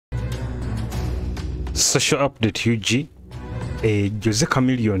Social update UG. Jose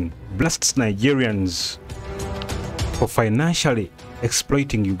Chameleone blasts Nigerians for financially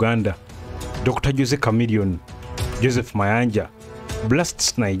exploiting Uganda. Dr. Jose Chameleone, Joseph Mayanja,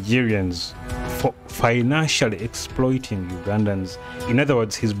 blasts Nigerians for financially exploiting Ugandans. In other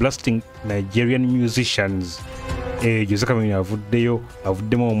words, he's blasting Nigerian musicians. Jose Chameleone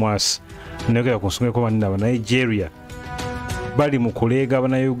avuddemu omwasi nagera ku nsonga y'okuba nti Nigeria bali mu kuleega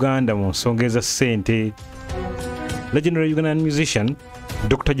Uganda mu nsonga eza ssente. Legendary Ugandan musician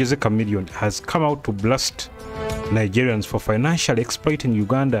Dr. Jose Chameleone has come out to blast Nigerians for financially exploiting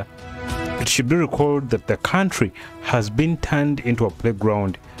Uganda. It should be recalled that the country has been turned into a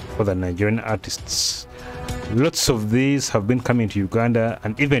playground for the Nigerian artists. Lots of these have been coming to Uganda,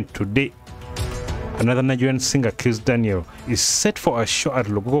 and even today, another Nigerian singer, Kiss Daniel, is set for a show at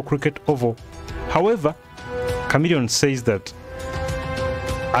Logogo Cricket Oval. However, Chameleone says that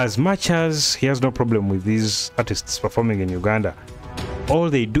as much as he has no problem with these artists performing in Uganda, all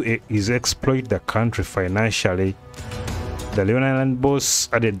they do is exploit the country financially. The Leon Island boss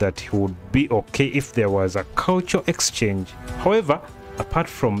added that he would be okay if there was a cultural exchange. However, apart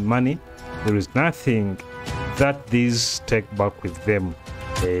from money, there is nothing that these take back with them.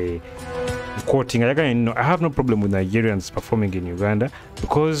 Quoting, I have no problem with Nigerians performing in Uganda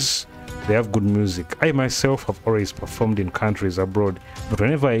because they have good music. I myself have always performed in countries abroad, but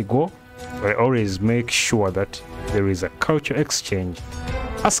whenever I go, I always make sure that there is a culture exchange.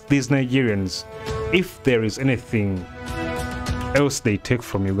 Ask these Nigerians if there is anything else they take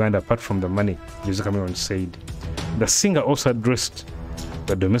from Uganda apart from the money, Jose Chameleone said. The singer also addressed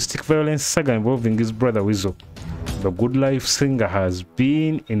the domestic violence saga involving his brother Weasel. The Good Life singer has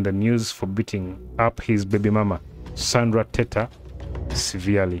been in the news for beating up his baby mama, Sandra Teta,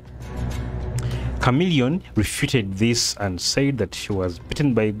 severely. Chameleone refuted this and said that she was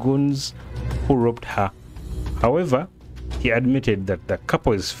beaten by goons who robbed her. However, he admitted that the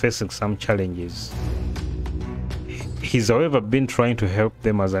couple is facing some challenges. He's however been trying to help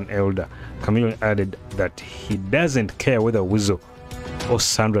them as an elder. Chameleone added that he doesn't care whether Weasel or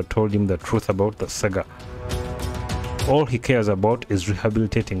Sandra told him the truth about the saga. All he cares about is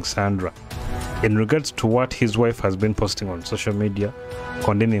rehabilitating Sandra. In regards to what his wife has been posting on social media,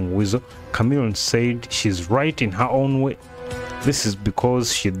 condemning Weasel, Chameleone said she's right in her own way. This is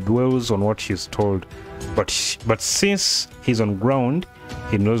because she dwells on what she's told. But since he's on ground,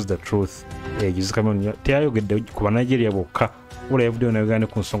 he knows the truth. Jose Chameleone teyayogedde ku Banigeria bokka, wabula yavuddeyo n'ayogera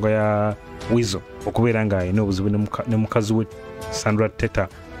ku nsonga ya Weasel okubeera nga alina obuzibu ne mukazi we Sandra Teta.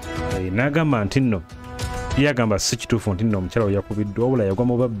 N'agamba nti nno yagamba si kituufu nti nno omukyala we yakubiddwa, wabula yagwa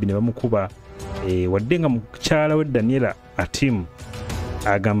mu babbi ne bamukuba. Wadde nga mukyala we Daniela Atim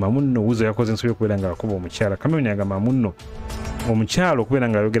agamba munno Weasel yakoze ensobi okubeera nga akuba omukyala. Chameleone agamba munno omukyala okubeera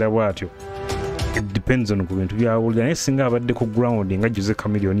nga ayogera bw'atyo, it depends on ku bintu byawulira, naye singa abadde ku ground nga Jose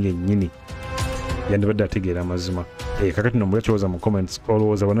Chameleone yennyini yandibadde ategeera amazima. Kakati nno mbula kirowooza mu comments,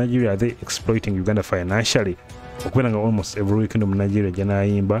 olowooza Banigeria, are they exploiting Uganda financially? Okubeera nga almost every weekend mu Nigeria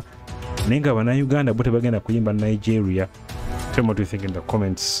gyanayimba, naye nga Bannayuganda bo tebagenda kuyimba Nigeria. Tell me what you think in the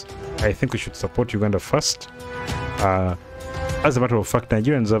comments. I think we should support Uganda first. As a matter of fact,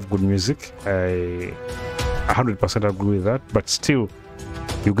 Nigerians have good music. I 100% agree with that. But still,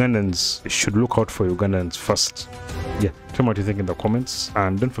 Ugandans should look out for Ugandans first. Yeah, tell me what you think in the comments.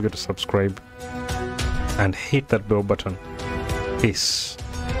 And don't forget to subscribe and hit that bell button. Peace.